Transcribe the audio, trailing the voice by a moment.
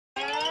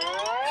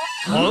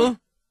Huh?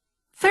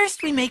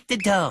 First we make the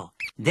dough.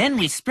 Then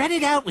we spread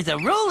it out with a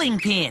rolling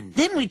pin.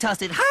 Then we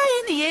toss it high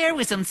in the air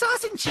with some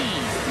sauce and cheese.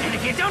 And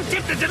if you don't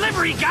tip the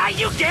delivery guy,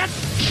 you get...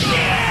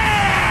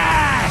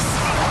 Yes!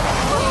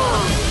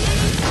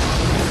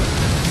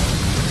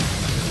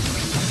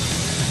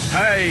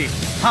 Hey,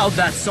 how'd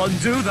that son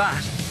do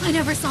that? I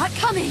never saw it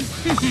coming.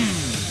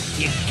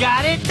 You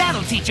got it?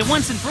 That'll teach you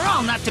once and for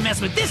all not to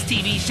mess with this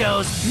TV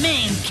show's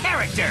main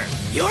character.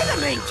 You're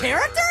the main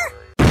character?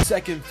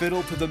 Second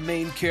fiddle to the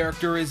main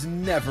character is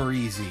never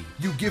easy.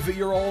 You give it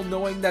your all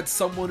knowing that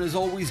someone is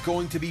always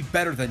going to be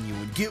better than you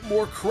and get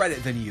more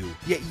credit than you,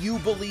 yet you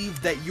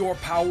believe that your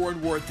power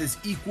and worth is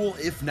equal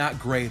if not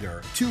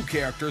greater. Two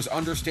characters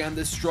understand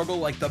this struggle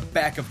like the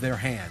back of their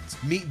hands.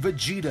 Meet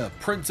Vegeta,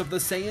 Prince of the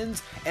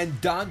Saiyans, and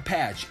Don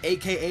Patch,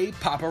 aka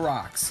Papa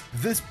Rocks.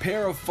 This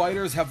pair of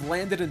fighters have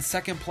landed in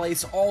second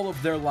place all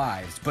of their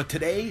lives, but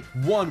today,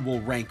 one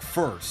will rank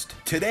first.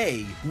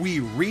 Today, we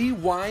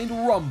rewind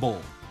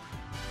Rumble.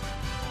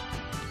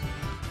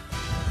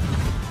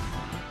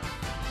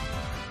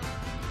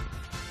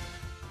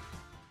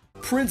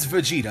 Prince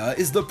Vegeta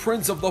is the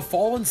prince of the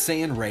fallen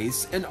Saiyan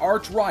race and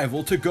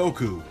arch-rival to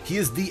Goku. He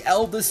is the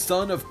eldest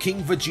son of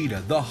King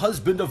Vegeta, the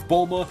husband of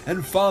Bulma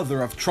and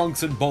father of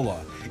Trunks and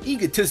Bulla.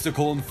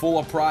 Egotistical and full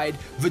of pride,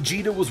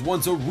 Vegeta was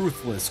once a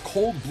ruthless,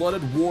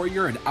 cold-blooded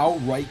warrior and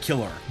outright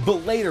killer,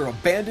 but later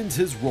abandoned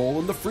his role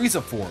in the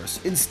Frieza Force,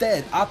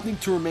 instead opting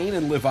to remain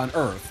and live on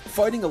Earth,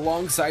 fighting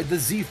alongside the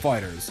Z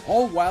Fighters,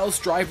 all while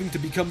striving to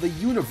become the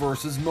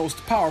universe's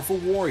most powerful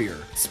warrior,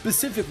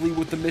 specifically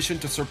with the mission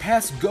to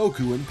surpass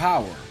Goku in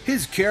power.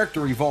 His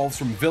character evolves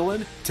from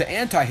villain to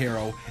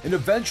anti-hero and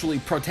eventually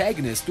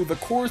protagonist through the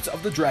course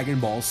of the Dragon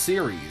Ball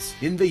series.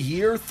 In the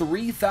year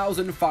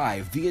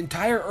 3005, the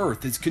entire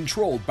Earth is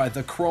controlled by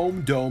the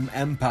Chrome Dome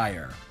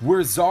Empire,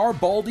 where Tsar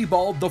Baldy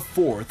Bald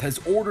IV has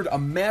ordered a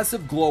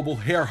massive global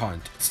hair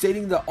hunt,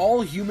 stating that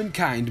all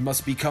humankind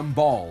must become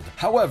bald.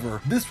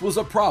 However, this was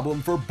a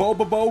problem for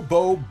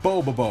Bobobo-bo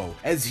Bo-bobo,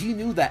 as he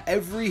knew that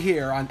every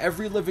hair on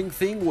every living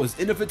thing was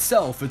in of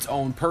itself its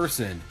own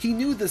person. He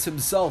knew this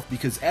himself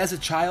because as a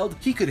child,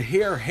 he could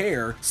hear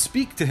hair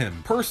speak to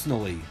him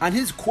personally. On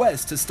his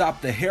quest to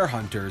stop the hair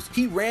hunters,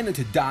 he ran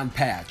into Don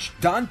Patch.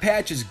 Don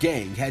Patch's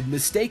gang had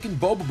mistaken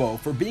Bobobo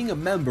for being a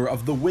member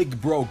of the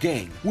Wigged Bro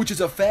gang, which is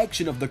a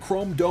faction of the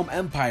Chrome Dome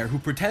Empire who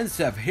pretends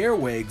to have hair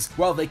wigs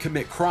while they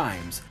commit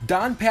crimes.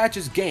 Don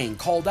Patch's gang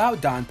called out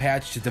Don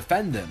Patch to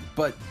defend them,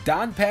 but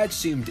Don Patch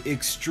seemed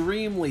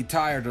extremely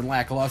tired and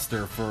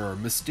lackluster for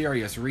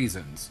mysterious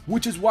reasons,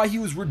 which is why he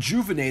was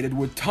rejuvenated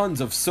with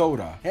tons of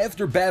soda.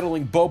 After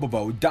battling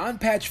Bobobo, Don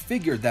Patch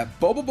figured that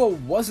Bobobo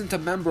wasn't a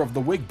member of the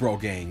Wig Bro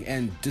gang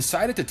and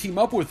decided to team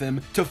up with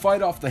him to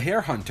fight off the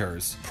hair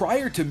hunters.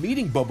 Prior to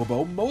meeting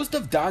Bobobo, most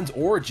of Don's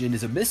origin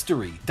is a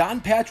mystery.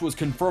 Don Patch was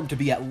confirmed to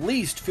be at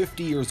least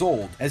 50 years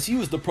old, as he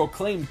was the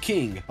proclaimed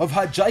king of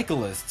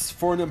Hajikalists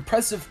for an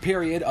impressive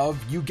period of,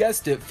 you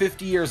guessed it,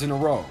 50 years in a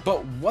row.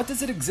 But what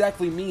does it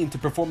exactly mean to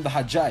perform the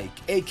Hajike,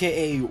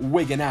 aka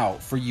wigging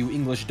out for you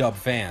English dub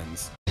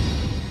fans?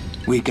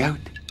 Wig out,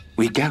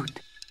 wig out,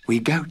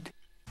 wig out.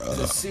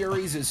 The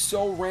series is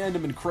so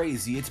random and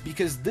crazy, it's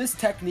because this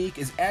technique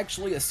is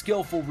actually a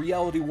skillful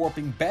reality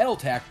warping battle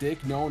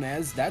tactic known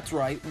as, that's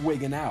right,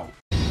 wigging out.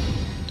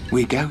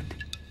 Wig out,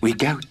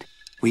 wig out,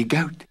 wig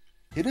out.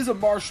 It is a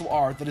martial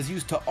art that is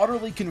used to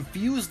utterly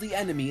confuse the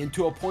enemy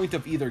into a point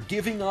of either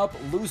giving up,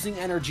 losing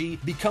energy,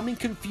 becoming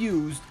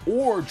confused,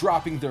 or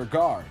dropping their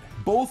guard.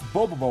 Both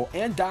Bobobo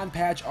and Don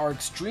Patch are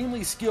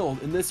extremely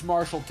skilled in this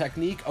martial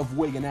technique of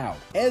wigging out.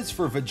 As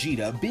for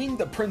Vegeta, being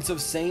the Prince of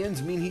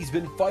Saiyans means he's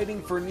been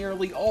fighting for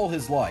nearly all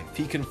his life.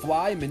 He can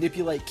fly,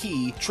 manipulate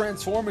ki,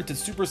 transform into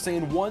Super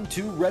Saiyan 1,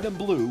 2, Red and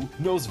Blue,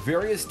 knows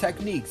various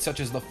techniques such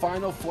as the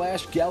Final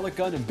Flash, Gallic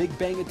Gun, and Big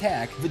Bang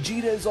Attack.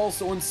 Vegeta is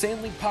also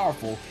insanely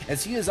powerful,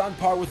 as he is on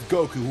par with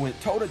Goku, who went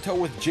toe-to-toe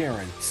with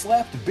Jiren,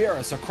 slapped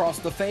Barris across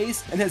the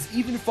face, and has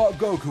even fought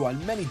Goku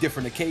on many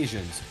different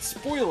occasions.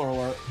 Spoiler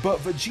alert, but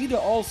Vegeta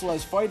also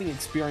has fighting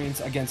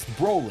experience against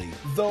Broly,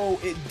 though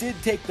it did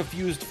take the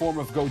fused form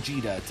of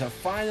Gogeta to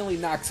finally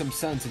knock some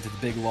sense into the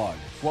big lug.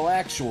 Well,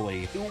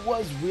 actually, it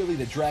was really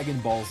the Dragon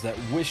Balls that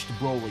wished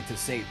Broly to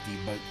safety,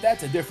 but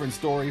that's a different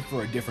story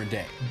for a different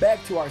day.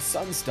 Back to our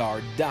sun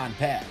star, Don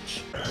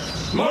Patch.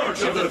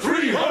 March of the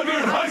 300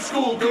 high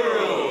school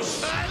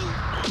girls!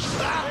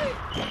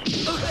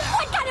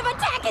 What kind of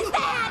attack is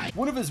that?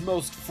 One of his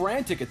most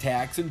frantic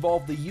attacks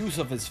involved the use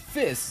of his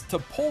fists to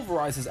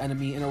pulverize his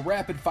enemy in a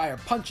rapid-fire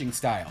punching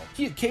style.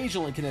 He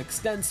occasionally can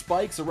extend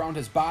spikes around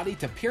his body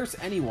to pierce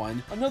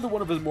anyone. Another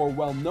one of his more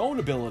well-known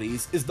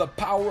abilities is the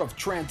power of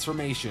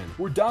transformation,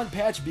 where Don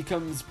Patch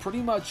becomes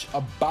pretty much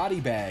a body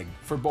bag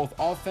for both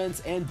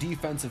offense and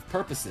defensive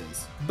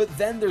purposes. But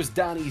then there's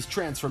Donnie's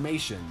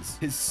transformations,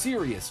 his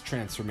serious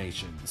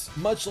transformations.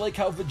 Much like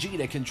how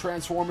Vegeta can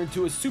transform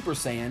into a Super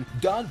Saiyan,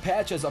 Don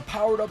Patch has a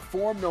powered-up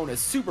form known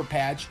as Super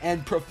Patch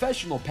and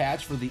Professional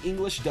Patch for the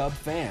English dub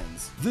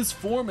fans. This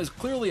form is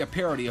clearly a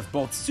parody of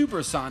both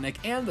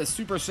Supersonic and the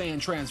Super Saiyan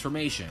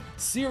transformation.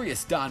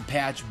 Serious Don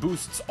Patch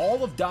boosts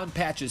all of Don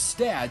Patch's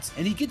stats,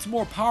 and he gets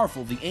more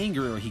powerful the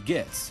angrier he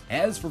gets.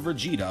 As for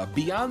Vegeta,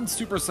 beyond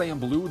Super Saiyan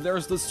Blue,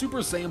 there's the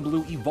Super Saiyan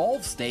Blue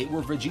Evolved state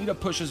where Vegeta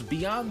pushes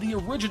beyond the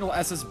original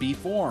SSB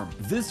form.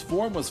 This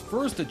form was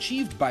first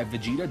achieved by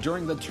Vegeta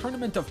during the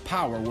Tournament of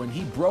Power when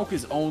he broke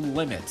his own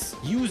limits.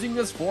 Using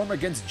this form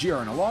against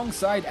Jiren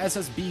alongside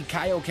SSB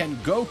Kaioken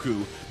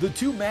Goku, the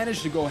two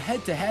managed to go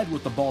head-to-head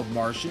with the Bald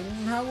Martian.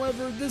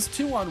 However, this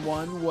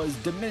 2-on-1 was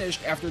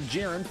diminished after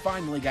Jiren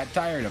finally got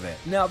tired of it.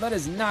 Now, that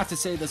is not to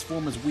say this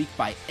form is weak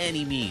by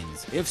any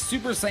means. If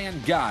Super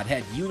Saiyan God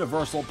had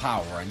universal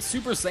power and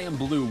Super Saiyan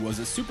Blue was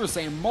a Super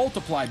Saiyan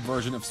multiplied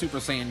version of Super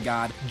Saiyan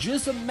God,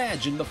 just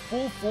imagine the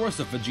full force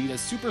of Vegeta's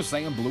Super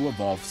Saiyan Blue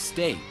evolved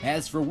state.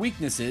 As for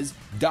weaknesses,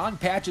 Don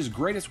Patch's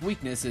greatest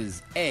weakness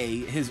is A,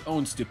 his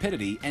own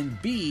stupidity,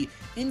 and B,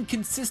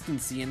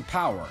 inconsistency in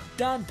power.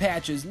 Don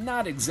Patch is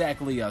not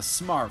exactly a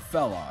smart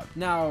fella.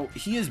 Now,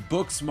 he is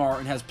book smart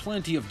and has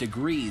plenty of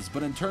degrees,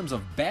 but in terms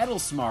of battle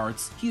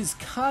smarts, he is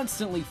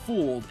constantly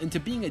fooled into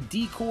being a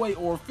decoy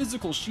or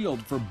physical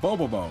shield for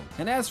Bobobo.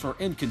 And as for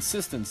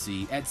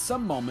inconsistency, at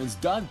some moments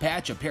Don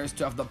Patch appears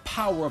to have the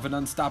power of an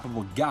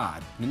unstoppable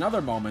god. In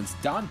other moments,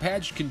 Don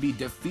Patch can be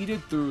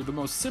defeated through the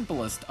most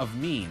simplest of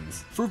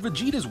means. For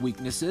Vegeta's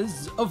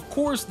weaknesses, of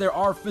course there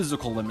are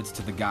physical limits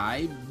to the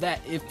guy, that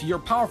if you're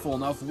powerful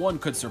enough, one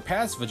could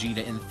surpass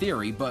Vegeta in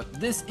theory, but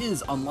this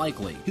is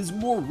unlikely. His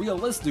more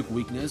realistic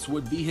weakness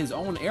would be his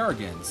own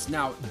arrogance.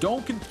 Now,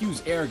 don't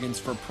confuse arrogance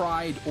for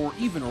pride or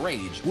even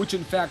rage, which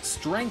in fact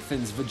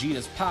strengthens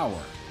Vegeta's power.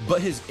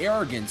 But his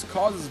arrogance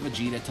causes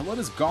Vegeta to let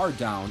his guard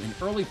down in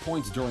early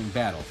points during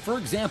battle. For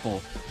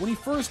example, when he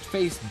first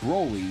faced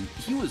Broly,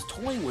 he was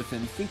toying with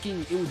him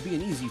thinking it would be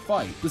an easy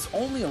fight. This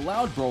only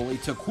allowed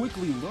Broly to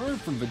quickly learn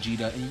from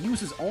Vegeta and use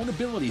his own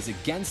abilities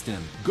against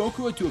him.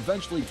 Goku had to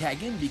eventually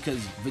tag in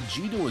because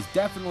Vegeta was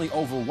definitely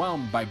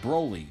overwhelmed by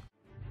Broly.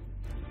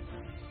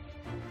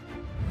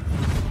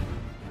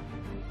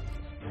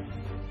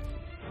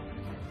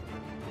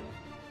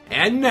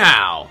 And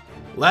now,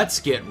 let's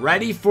get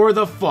ready for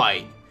the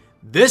fight.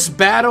 This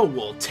battle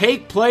will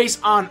take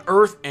place on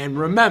Earth, and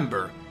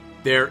remember,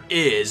 there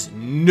is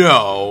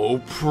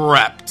no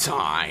prep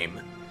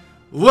time.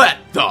 Let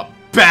the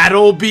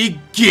battle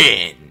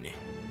begin!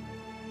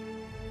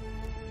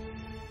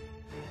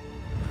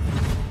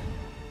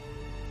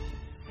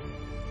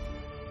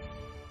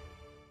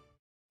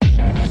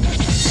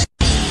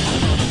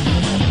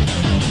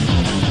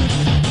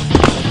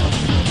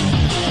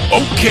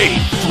 Okay,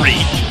 freak,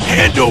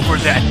 hand over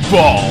that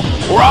ball,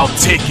 or I'll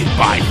take it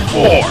by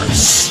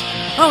force.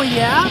 Oh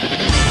yeah?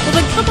 Well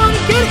then come on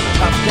and get it,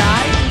 tough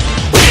guy!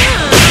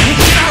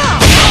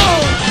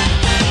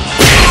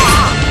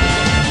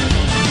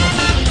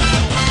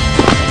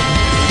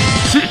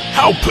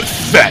 How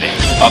pathetic!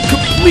 A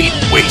complete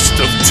waste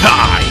of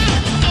time!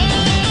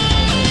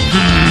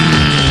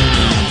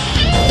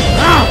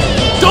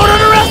 Don't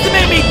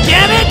underestimate me,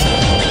 damn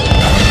it!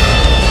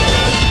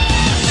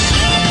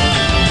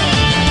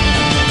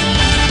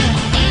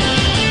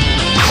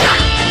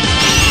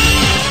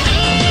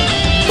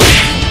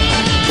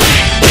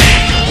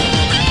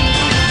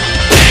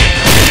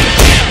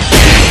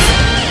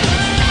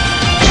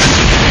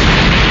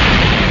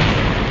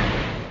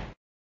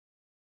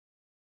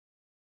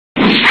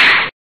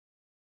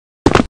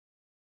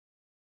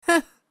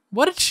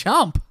 What a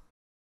chump!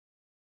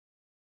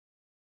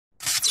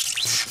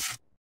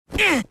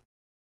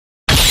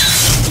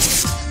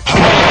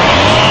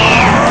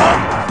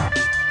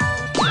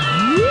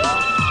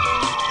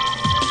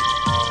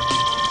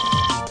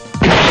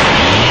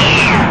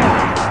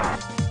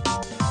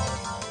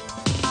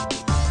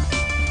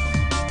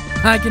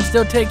 I can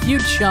still take you,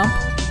 chump.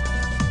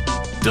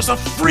 Does a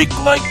freak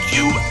like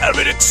you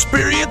ever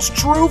experience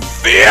true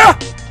fear?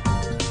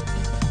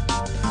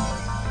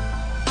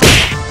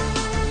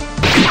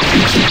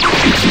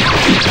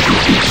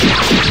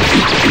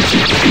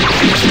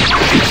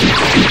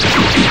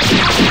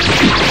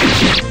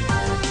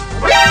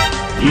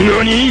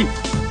 NANI?!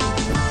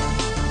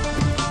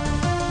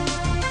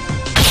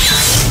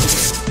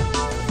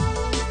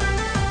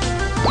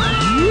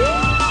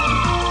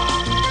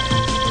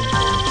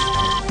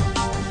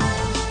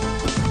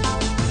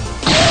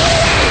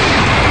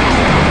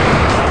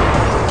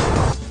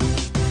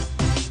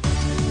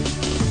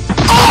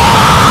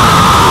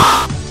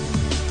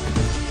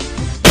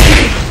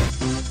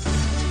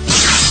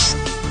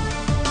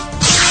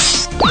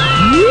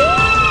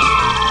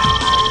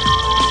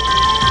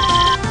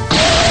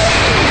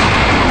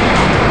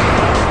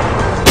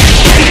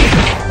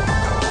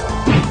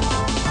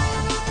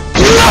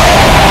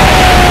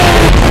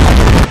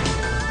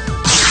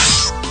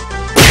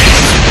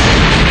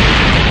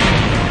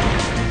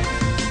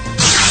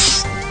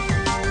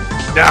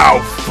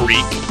 Now,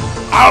 freak,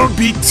 I'll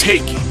be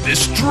taking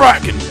this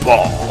Dragon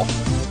Ball.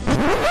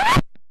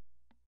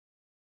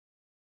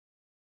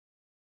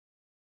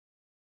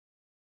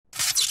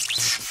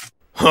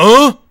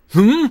 Huh?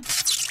 What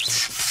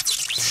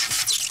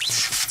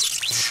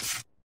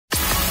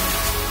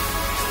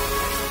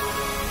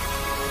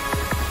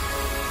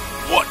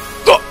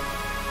the?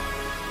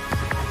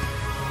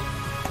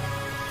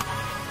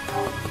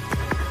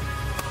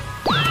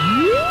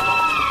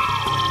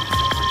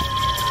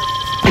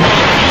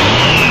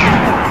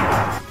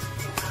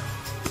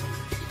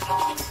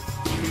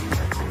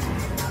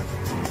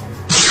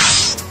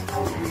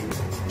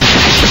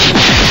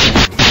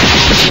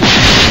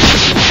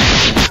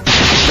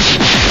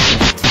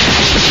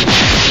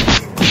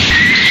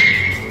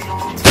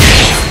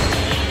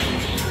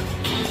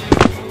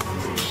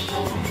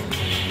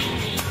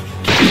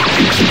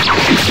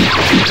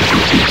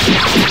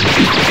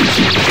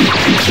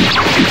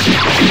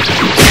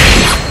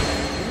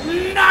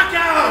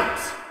 Knockout!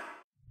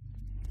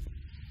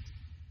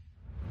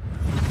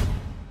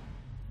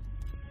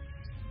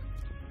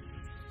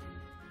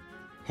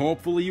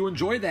 Hopefully you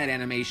enjoyed that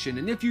animation,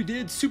 and if you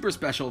did, super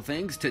special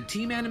thanks to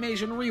Team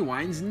Animation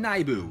Rewind's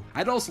Naibu.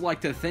 I'd also like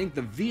to thank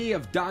the VA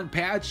of Don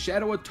Patch,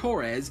 Shadow of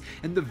Torres,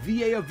 and the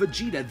VA of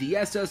Vegeta, the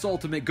SS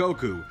Ultimate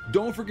Goku.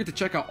 Don't forget to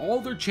check out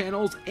all their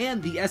channels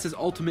and the SS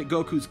Ultimate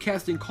Goku's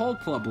Casting Call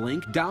Club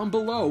link down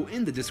below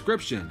in the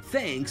description.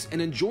 Thanks,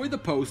 and enjoy the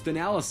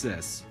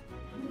post-analysis.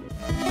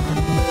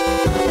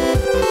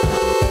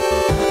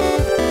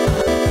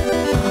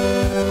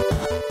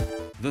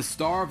 The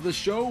star of the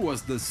show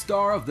was the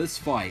star of this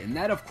fight, and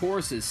that of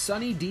course is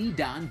Sunny D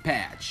Don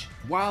Patch.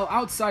 While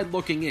outside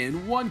looking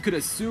in, one could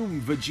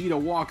assume Vegeta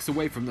walks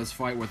away from this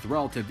fight with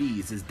relative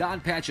ease, as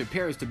Don Patch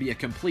appears to be a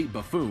complete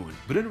buffoon.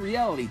 But in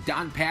reality,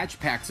 Don Patch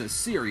packs a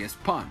serious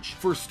punch.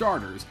 For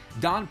starters,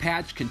 Don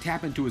Patch can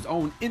tap into his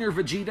own inner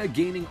Vegeta,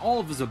 gaining all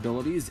of his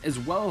abilities as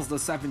well as the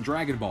 7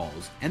 Dragon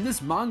Balls. And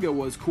this manga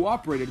was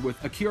cooperated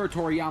with Akira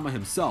Toriyama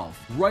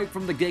himself. Right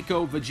from the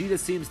get-go, Vegeta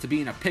seems to be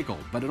in a pickle,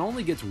 but it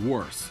only gets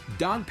worse.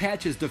 Don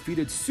Patch has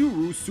defeated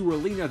Suru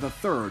Suralina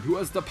III, who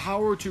has the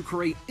power to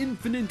create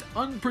infinite,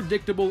 unpredictable,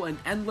 and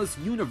endless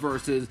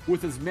universes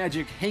with his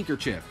magic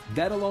handkerchief.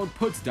 That alone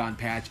puts Don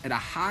Patch at a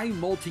high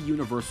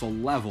multi-universal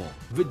level.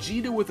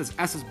 Vegeta with his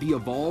SSB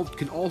evolved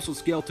can also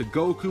scale to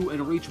Goku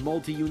and reach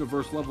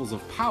multi-universe levels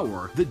of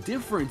power. The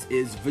difference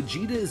is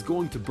Vegeta is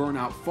going to burn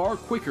out far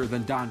quicker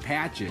than Don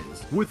Patch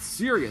is. With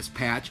Serious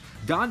Patch,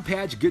 Don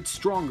Patch gets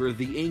stronger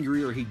the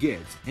angrier he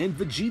gets, and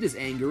Vegeta's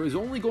anger is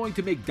only going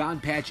to make Don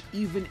Patch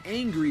even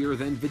angrier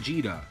than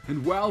Vegeta.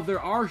 And while there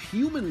are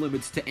human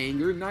limits to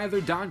anger,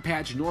 neither Don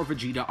Patch nor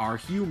Vegeta are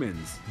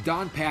humans.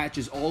 Don Patch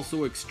is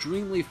also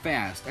extremely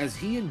fast, as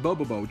he and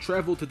Bobobo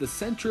travel to the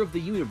center of the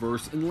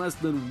universe in less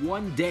than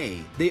 1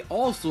 day. They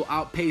also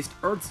outpaced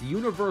Earth's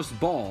Universe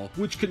Ball,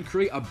 which can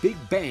create a Big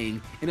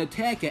Bang and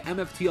attack at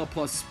MFTL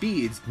plus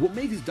speeds. What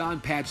makes Don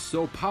Patch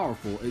so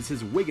powerful is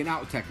his wigging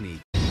out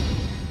technique.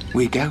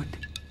 Wig out,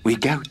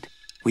 wig out,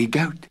 wig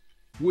out.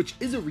 Which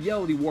is a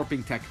reality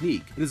warping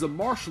technique. It is a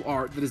martial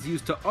art that is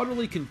used to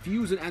utterly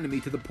confuse an enemy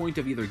to the point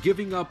of either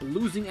giving up,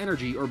 losing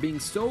energy, or being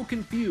so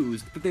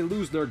confused that they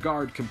lose their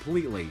guard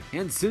completely.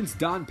 And since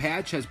Don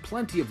Patch has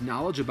plenty of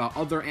knowledge about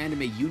other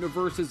anime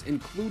universes,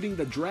 including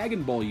the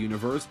Dragon Ball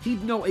universe,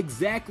 he'd know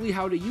exactly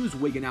how to use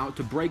Wiggin' Out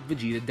to break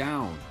Vegeta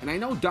down. And I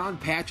know Don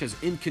Patch has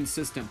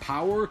inconsistent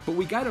power, but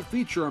we gotta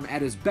feature him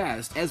at his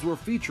best, as we're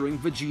featuring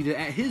Vegeta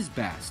at his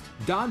best.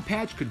 Don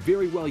Patch could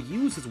very well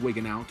use his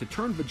Wiggin' Out to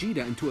turn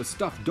Vegeta into a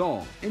stuffed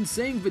doll, and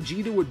saying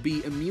Vegeta would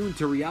be immune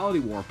to reality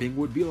warping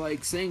would be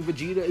like saying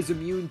Vegeta is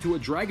immune to a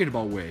Dragon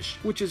Ball wish,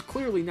 which is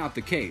clearly not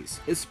the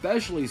case,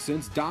 especially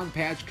since Don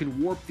Patch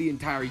can warp the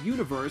entire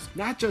universe,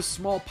 not just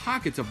small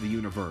pockets of the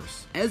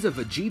universe. As a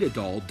Vegeta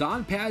doll,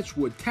 Don Patch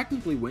would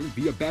technically win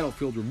via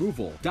battlefield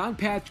removal. Don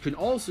Patch can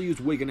also use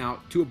Wiggin'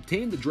 Out to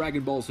obtain the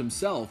Dragon Balls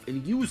himself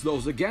and use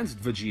those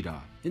against Vegeta.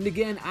 And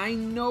again, I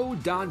know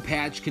Don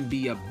Patch can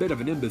be a bit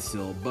of an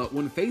imbecile, but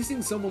when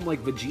facing someone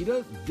like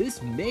Vegeta, this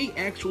may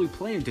actually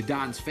play into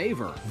Don's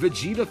favor.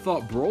 Vegeta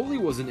thought Broly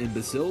was an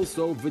imbecile,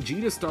 so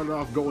Vegeta started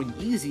off going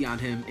easy on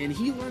him, and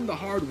he learned the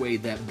hard way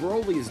that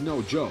Broly is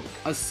no joke.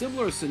 A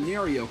similar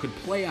scenario could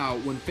play out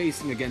when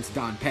facing against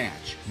Don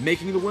Patch,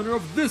 making the winner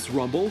of this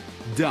Rumble,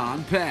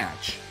 Don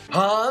Patch.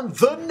 On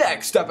the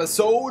next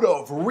episode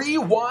of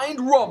Rewind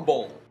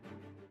Rumble.